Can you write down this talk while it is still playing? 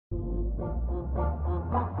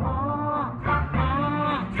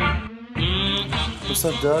What's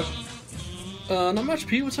up, Doug? Not much,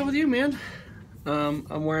 Pete. What's up with you, man?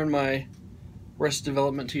 I'm wearing my Arrested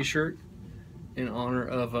Development t-shirt in honor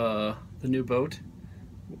of the new boat.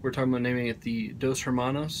 We're talking about naming it the Dos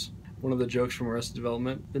Hermanos. One of the jokes from Arrested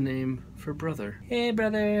Development, the name for brother. Hey,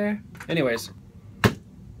 brother. Anyways,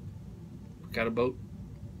 got a boat.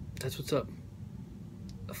 That's what's up.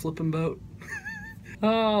 A flipping boat.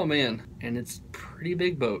 Oh, man. And it's a pretty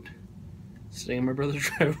big boat. Sitting in my brother's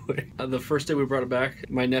driveway. The first day we brought it back,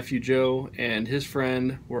 my nephew Joe and his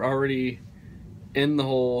friend were already in the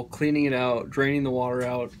hole, cleaning it out, draining the water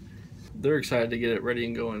out. They're excited to get it ready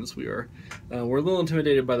and going as we are. We're a little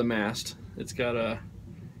intimidated by the mast. It's got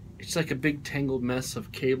it's like a big tangled mess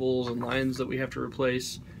of cables and lines that we have to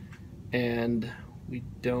replace, and we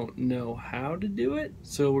don't know how to do it,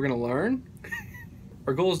 so we're gonna learn.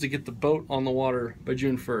 Our goal is to get the boat on the water by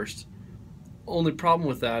June 1st. Only problem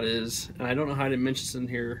with that is, and I don't know how to mention this in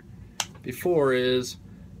here before, is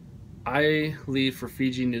I leave for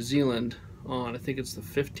Fiji, New Zealand on, I think it's the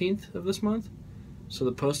 15th of this month. So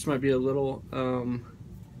the post might be a little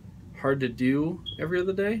hard to do every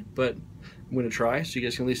other day, but I'm going to try so you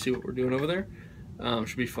guys can at least see what we're doing over there.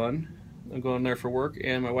 Should be fun. I'm going there for work,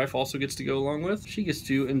 and my wife also gets to go along with. She gets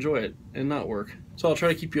to enjoy it and not work. So I'll try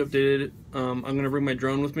to keep you updated. I'm going to bring my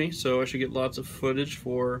drone with me, so I should get lots of footage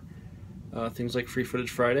for things like Free Footage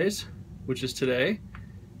Fridays, which is today.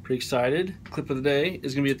 Pretty excited. Clip of the day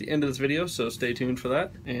is going to be at the end of this video, so stay tuned for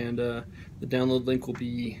that. And the download link will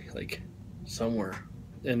be like somewhere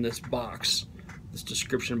in this box, this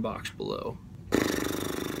description box below.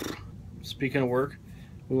 Speaking of work,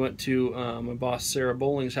 we went to my boss Sarah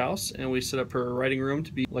Bowling's house, and we set up her writing room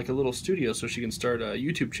to be like a little studio so she can start a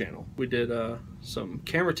YouTube channel. We did some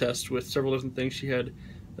camera tests with several different things. She had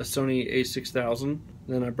a Sony a6000,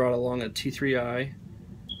 then I brought along a T3i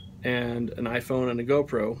and an iPhone and a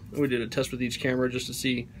GoPro. We did a test with each camera just to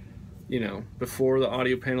see, you know, before the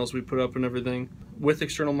audio panels we put up and everything, with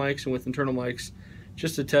external mics and with internal mics,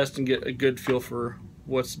 just to test and get a good feel for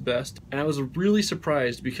what's best. And I was really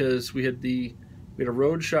surprised because we had a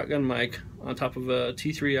Rode shotgun mic on top of a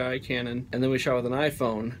T3i Canon, and then we shot with an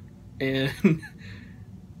iPhone, and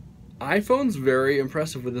iPhone's very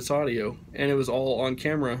impressive with its audio, and it was all on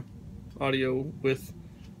camera audio with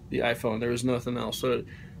the iPhone. There was nothing else. So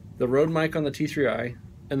the Rode mic on the T3i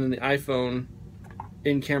and then the iPhone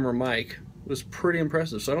in-camera mic was pretty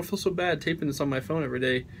impressive. So I don't feel so bad taping this on my phone every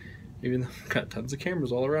day, even though I've got tons of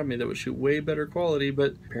cameras all around me that would shoot way better quality,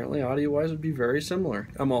 but apparently audio-wise would be very similar.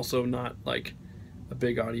 I'm also not like a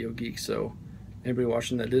big audio geek, so anybody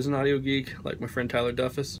watching that is an audio geek, like my friend Tyler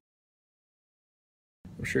Duffus,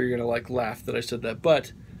 I'm sure you're gonna laugh that I said that,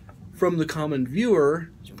 but from the common viewer's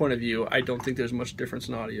point of view, I don't think there's much difference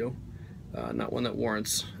in audio. Not one that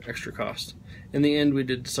warrants extra cost. In the end, we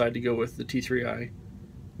did decide to go with the T3i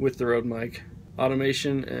with the Rode mic.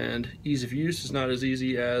 Automation and ease of use is not as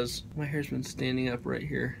easy as, my hair's been standing up right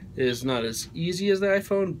here, is not as easy as the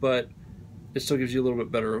iPhone, but it still gives you a little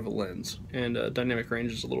bit better of a lens, and dynamic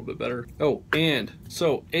range is a little bit better. Oh, and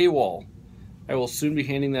so AWOL. I will soon be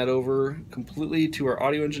handing that over completely to our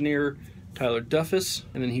audio engineer, Tyler Duffus,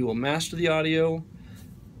 and then he will master the audio.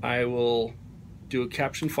 I will do a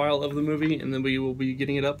caption file of the movie, and then we will be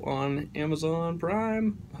getting it up on Amazon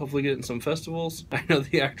Prime. Hopefully get it in some festivals. I know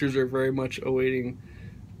the actors are very much awaiting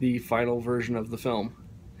the final version of the film.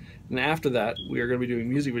 And after that, we are going to be doing a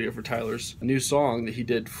music video for Tyler's new song that he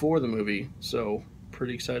did for the movie, so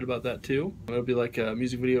pretty excited about that too. It'll be like a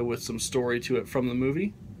music video with some story to it from the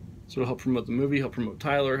movie. So it'll help promote the movie, help promote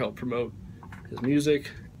Tyler, help promote his music.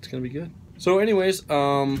 It's gonna be good. So anyways,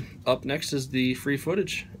 up next is the free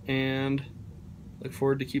footage, and look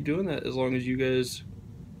forward to keep doing that as long as you guys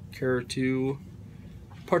care to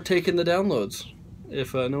partake in the downloads.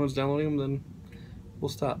 If no one's downloading them, then we'll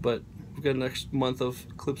stop. But we've got next month of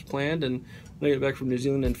clips planned, and when I get back from New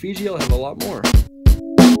Zealand and Fiji, I'll have a lot more.